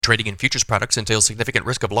Trading in futures products entails significant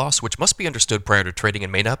risk of loss, which must be understood prior to trading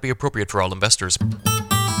and may not be appropriate for all investors.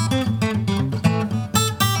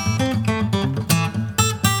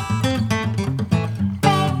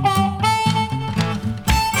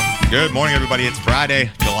 Good morning, everybody. It's Friday,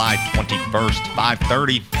 July 21st,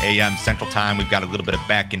 5:30 a.m. Central Time. We've got a little bit of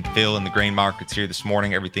back and fill in the grain markets here this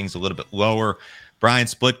morning. Everything's a little bit lower. Brian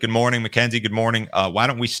Split, good morning. Mackenzie, good morning. Why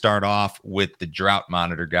don't we start off with the drought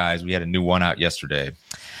monitor, guys? We had a new one out yesterday.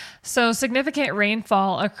 So significant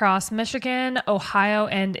rainfall across Michigan, Ohio,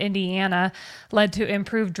 and Indiana led to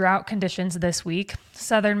improved drought conditions this week.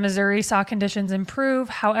 Southern Missouri saw conditions improve.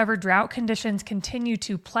 However, drought conditions continue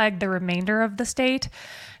to plague the remainder of the state.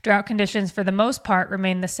 Drought conditions, for the most part,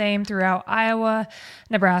 remain the same throughout Iowa,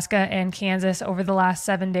 Nebraska, and Kansas over the last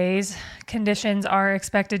 7 days. Conditions are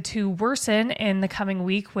expected to worsen in the coming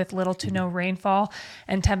week with little to no rainfall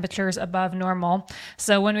and temperatures above normal.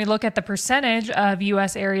 So when we look at the percentage of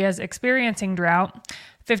U.S. areas experiencing drought,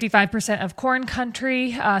 55% of corn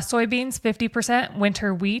country, soybeans 50%,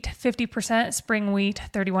 winter wheat 50%, spring wheat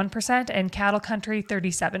 31%, and cattle country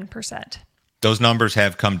 37%. Those numbers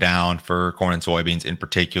have come down for corn and soybeans in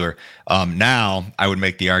particular. Now, I would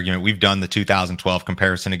make the argument, we've done the 2012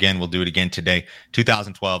 comparison again. We'll do it again today.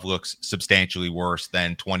 2012 looks substantially worse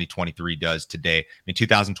than 2023 does today. I mean,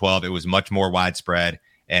 2012, it was much more widespread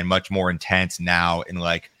and much more intense now in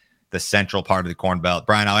like the central part of the Corn Belt.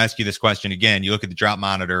 Brian, I'll ask you this question again. You look at the drought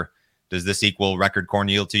monitor. Does this equal record corn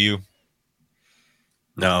yield to you?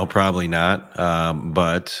 No, probably not.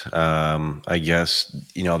 But I guess,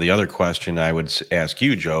 the other question I would ask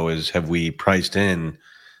you, Joe, is have we priced in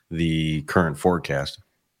the current forecast?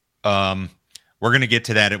 We're going to get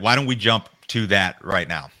to that. Why don't we jump to that right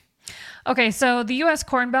now? Okay, so the U.S.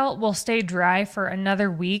 Corn Belt will stay dry for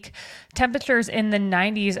another week. Temperatures in the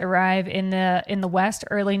 90s arrive in the west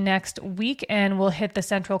early next week and will hit the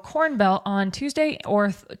central Corn Belt on Tuesday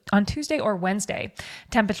or Wednesday.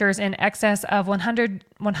 Temperatures in excess of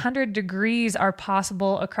 100 degrees are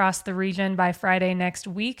possible across the region by Friday next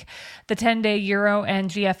week. The 10-day Euro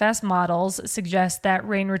and GFS models suggest that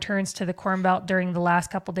rain returns to the Corn Belt during the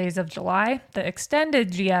last couple days of July. The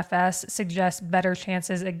extended GFS suggests better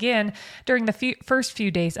chances again during the first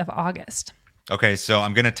few days of August. Okay, so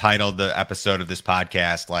I'm going to title the episode of this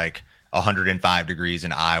podcast like 105 degrees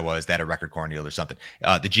in Iowa. Is that a record corn yield or something?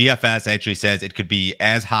 The GFS actually says it could be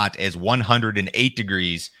as hot as 108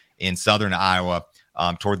 degrees in southern Iowa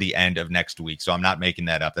toward the end of next week. So I'm not making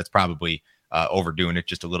that up. That's probably overdoing it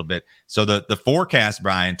just a little bit. So the forecast,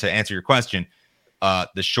 Brian, to answer your question,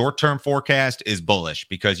 the short-term forecast is bullish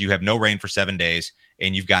because you have no rain for 7 days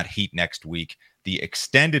and you've got heat next week. The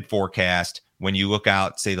extended forecast, when you look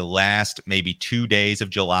out, say the last maybe 2 days of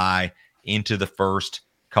July into the first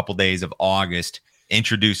couple days of August,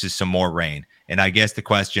 introduces some more rain. And I guess the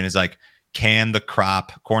question is like, can the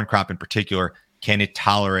corn crop in particular, can it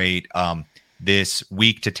tolerate this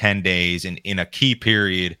week to 10 days in a key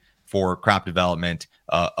period for crop development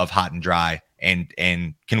of hot and dry? And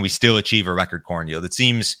can we still achieve a record corn yield? It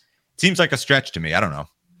seems like a stretch to me. I don't know.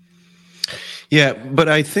 Yeah, but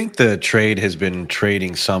I think the trade has been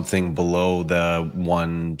trading something below the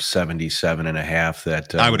 177.5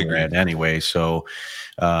 that I would we're agree at anyway. So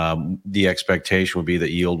the expectation would be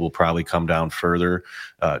that yield will probably come down further.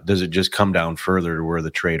 Does it just come down further to where the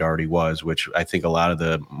trade already was, which I think a lot of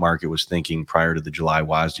the market was thinking prior to the July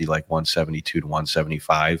WASDE, like 172 to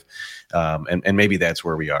 175. And maybe that's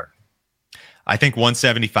where we are. I think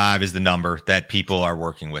 175 is the number that people are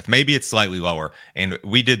working with. Maybe it's slightly lower. And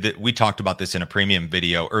we talked about this in a premium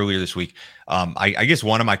video earlier this week. I guess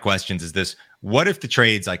one of my questions is this: what if the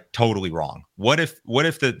trade's like totally wrong? What if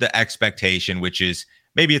the expectation, which is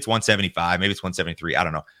maybe it's 175, maybe it's 173, I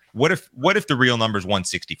don't know. What if the real number is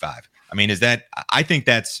 165? I mean, I think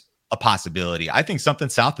that's a possibility. I think something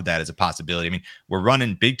south of that is a possibility. I mean, we're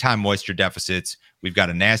running big time moisture deficits. We've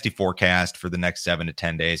got a nasty forecast for the next 7 to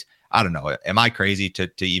 10 days. I don't know. Am I crazy to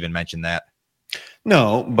even mention that?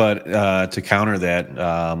 No, but to counter that,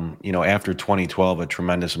 after 2012, a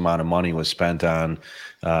tremendous amount of money was spent on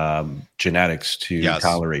genetics to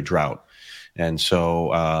tolerate drought. And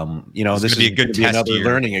so, this is going to be another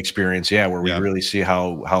learning experience, where we really see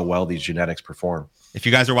how well these genetics perform. If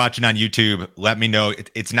you guys are watching on YouTube, let me know.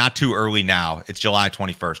 It's not too early now. It's July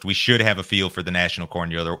 21st. We should have a feel for the national corn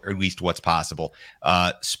yield, or at least what's possible.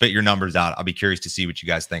 Spit your numbers out. I'll be curious to see what you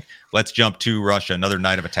guys think. Let's jump to Russia. Another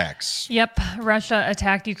night of attacks. Yep. Russia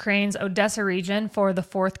attacked Ukraine's Odessa region for the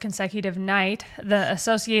fourth consecutive night. The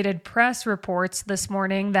Associated Press reports this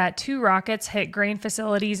morning that 2 rockets hit grain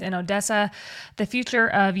facilities in Odessa. The future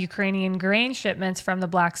of Ukrainian grain shipments from the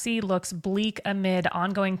Black Sea looks bleak amid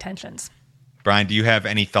ongoing tensions. Brian, do you have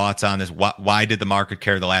any thoughts on this? Why did the market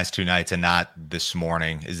care the last 2 nights and not this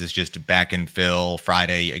morning? Is this just back and fill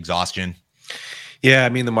Friday exhaustion? Yeah, I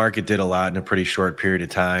mean, the market did a lot in a pretty short period of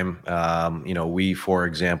time. We, for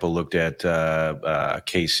example, looked at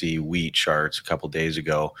KC wheat charts a couple days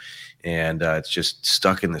ago, and it's just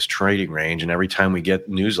stuck in this trading range. And every time we get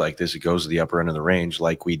news like this, it goes to the upper end of the range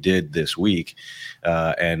like we did this week.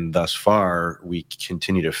 And thus far, we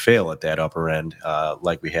continue to fail at that upper end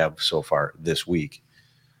like we have so far this week.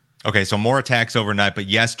 Okay, so more attacks overnight, but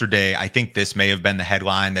yesterday, I think this may have been the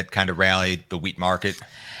headline that kind of rallied the wheat market.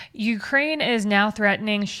 Ukraine is now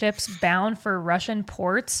threatening ships bound for Russian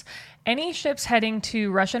ports. Any ships heading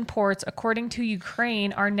to Russian ports, according to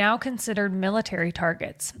Ukraine, are now considered military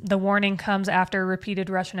targets. The warning comes after repeated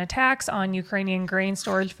Russian attacks on Ukrainian grain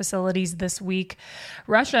storage facilities this week.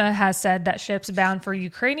 Russia has said that ships bound for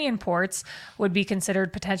Ukrainian ports would be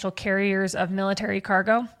considered potential carriers of military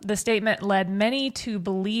cargo. The statement led many to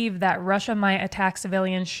believe that Russia might attack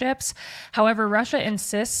civilian ships. However, Russia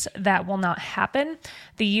insists that will not happen.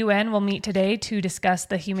 The UN will meet today to discuss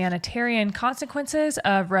the humanitarian consequences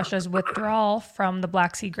of Russia's withdrawal from the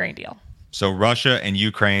Black Sea grain deal. So Russia and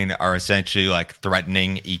Ukraine are essentially like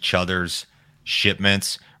threatening each other's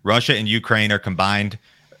shipments. Russia and Ukraine are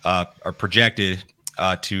projected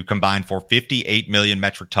to combine for 58 million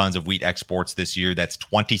metric tons of wheat exports this year. That's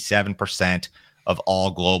 27% of all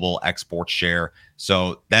global export share.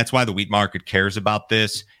 So that's why the wheat market cares about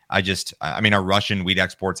this. Are Russian wheat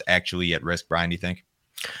exports actually at risk, Brian, do you think?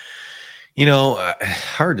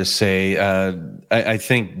 Hard to say. I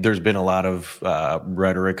think there's been a lot of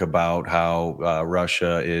rhetoric about how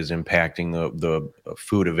Russia is impacting the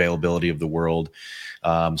food availability of the world.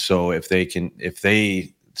 So if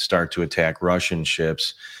they start to attack Russian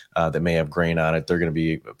ships that may have grain on it, they're going to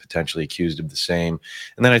be potentially accused of the same.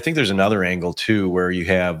 And then I think there's another angle too, where you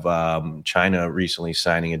have China recently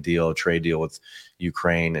signing a trade deal with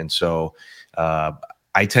Ukraine, and so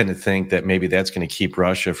I tend to think that maybe that's going to keep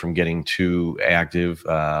Russia from getting too active.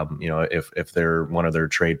 If they're one of their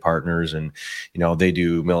trade partners, and they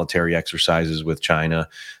do military exercises with China,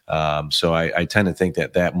 so I tend to think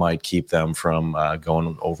that might keep them from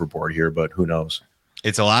going overboard here. But who knows?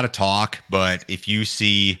 It's a lot of talk, but if you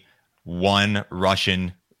see one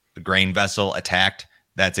Russian grain vessel attacked,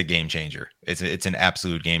 that's a game changer. It's an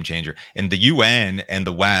absolute game changer. And the UN and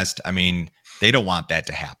the West, they don't want that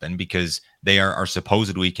to happen because they are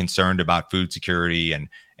supposedly concerned about food security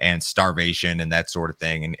and starvation and that sort of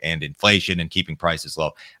thing, and inflation and keeping prices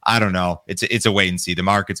low. I don't know. It's a wait and see. The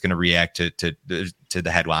market's going to react to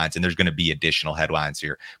the headlines, and there's going to be additional headlines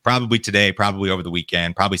here. Probably today, probably over the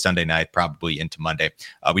weekend, probably Sunday night, probably into Monday.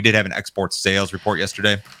 We did have an export sales report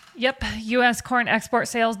yesterday. Yep. U.S. corn export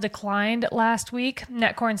sales declined last week.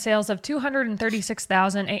 Net corn sales of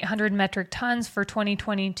 236,800 metric tons for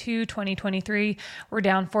 2022-2023 were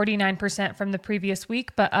down 49% from the previous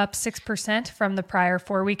week, but up 6% from the prior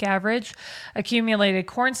 4-week average. Accumulated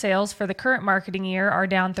corn sales for the current marketing year are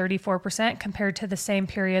down 34% compared to the same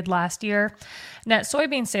period last year. Net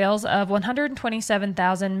soybean sales of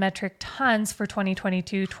 127,000 metric tons for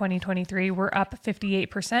 2022-2023 were up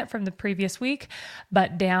 58% from the previous week,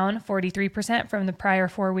 but down 43% from the prior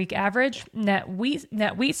 4-week average. Net wheat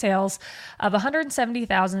sales of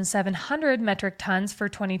 170,700 metric tons for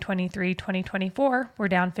 2023-2024 were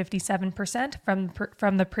down 57%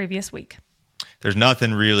 from the previous week. There's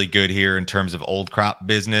nothing really good here in terms of old crop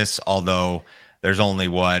business, although there's only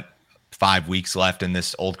 5 weeks left in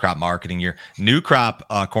this old crop marketing year. New crop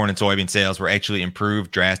corn and soybean sales were actually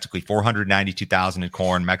improved drastically. 492,000 in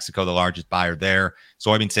corn, Mexico the largest buyer there.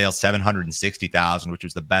 Soybean sales 760,000, which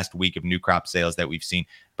was the best week of new crop sales that we've seen.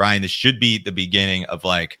 Brian, this should be the beginning of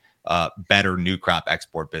better new crop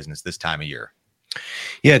export business this time of year.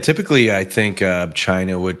 Yeah, typically I think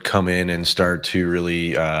China would come in and start to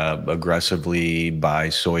really aggressively buy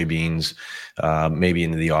soybeans maybe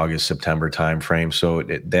into the August, September timeframe. So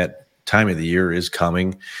that time of the year is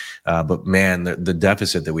coming. But man, the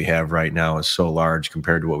deficit that we have right now is so large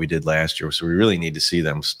compared to what we did last year. So we really need to see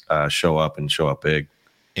them show up big.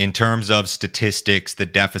 In terms of statistics, the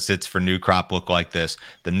deficits for new crop look like this.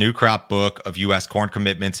 The new crop book of U.S. corn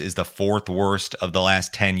commitments is the 4th worst of the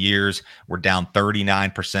last 10 years. We're down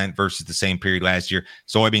 39% versus the same period last year.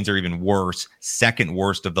 Soybeans are even worse, 2nd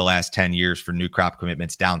worst of the last 10 years for new crop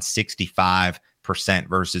commitments, down 65%.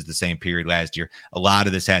 versus the same period last year. A lot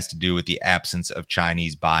of this has to do with the absence of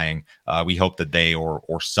Chinese buying. We hope that they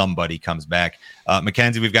or somebody comes back.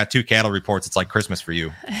 Mackenzie, we've got 2 cattle reports. It's like Christmas for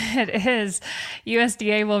you. It is.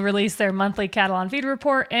 USDA will release their monthly cattle on feed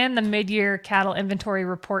report and the mid-year cattle inventory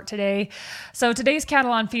report today. So today's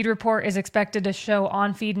cattle on feed report is expected to show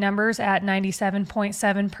on feed numbers at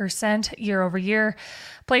 97.7% year over year.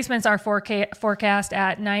 Placements are forecast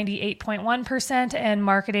at 98.1% and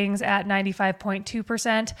marketings at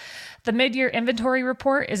 95.2%. The mid-year inventory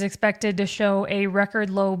report is expected to show a record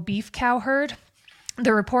low beef cow herd.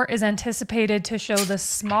 The report is anticipated to show the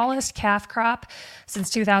smallest calf crop since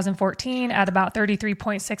 2014 at about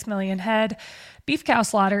 33.6 million head. Beef cow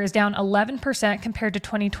slaughter is down 11% compared to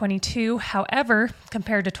 2022. However,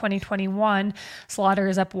 compared to 2021, slaughter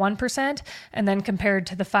is up 1%. And then compared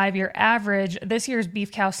to the 5-year average, this year's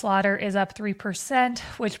beef cow slaughter is up 3%,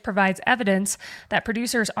 which provides evidence that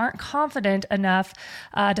producers aren't confident enough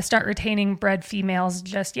to start retaining bred females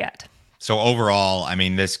just yet. So overall, I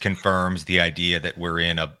mean, this confirms the idea that we're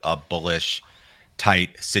in a bullish,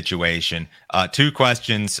 tight situation. 2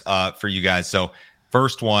 questions for you guys. So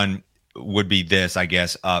first one would be this, I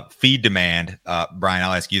guess, feed demand. Brian,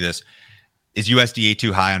 I'll ask you this. Is USDA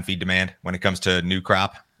too high on feed demand when it comes to new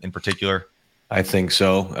crop in particular? I think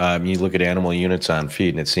so. You look at animal units on feed,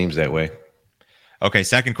 and it seems that way. Okay,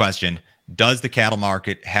 second question. Does the cattle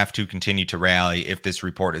market have to continue to rally if this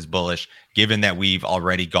report is bullish, given that we've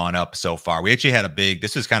already gone up so far? We actually had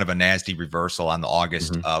this was kind of a nasty reversal on the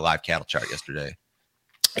August live cattle chart yesterday.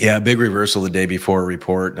 Yeah, big reversal the day before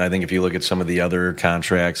report. And I think if you look at some of the other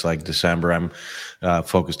contracts like December, I'm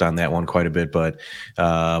focused on that one quite a bit. But,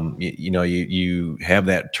 you have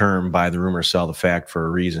that term, buy the rumor, sell the fact for a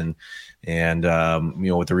reason. And,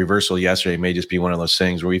 with the reversal yesterday, it may just be one of those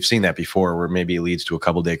things where we've seen that before, where maybe it leads to a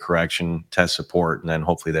couple-day correction, test support, and then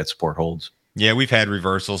hopefully that support holds. Yeah, we've had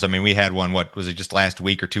reversals. I mean, we had one, what was it, just last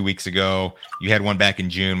week or 2 weeks ago? You had one back in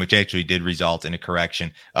June, which actually did result in a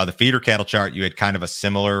correction. The feeder cattle chart, you had kind of a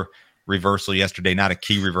similar reversal yesterday, not a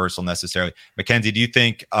key reversal necessarily. Mackenzie, do you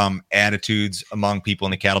think attitudes among people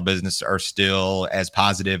in the cattle business are still as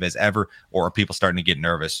positive as ever, or are people starting to get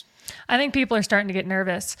nervous? I think people are starting to get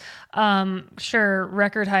nervous. Sure,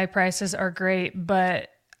 record high prices are great, but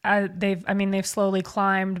they've slowly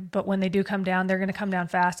climbed, but when they do come down, they're going to come down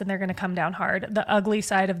fast and they're going to come down hard. The ugly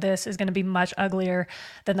side of this is going to be much uglier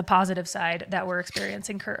than the positive side that we're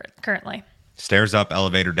experiencing currently. Stairs up,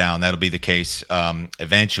 elevator down. That'll be the case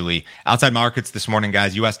eventually. Outside markets this morning,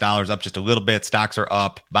 guys, U.S. dollars up just a little bit. Stocks are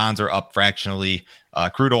up. Bonds are up fractionally.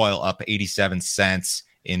 Crude oil up 87 cents.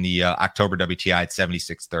 In the October WTI at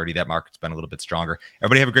 76.30. That market's been a little bit stronger.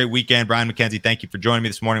 Everybody have a great weekend. Brian, Mackenzie, thank you for joining me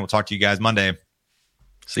this morning. We'll talk to you guys Monday.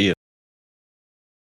 See you.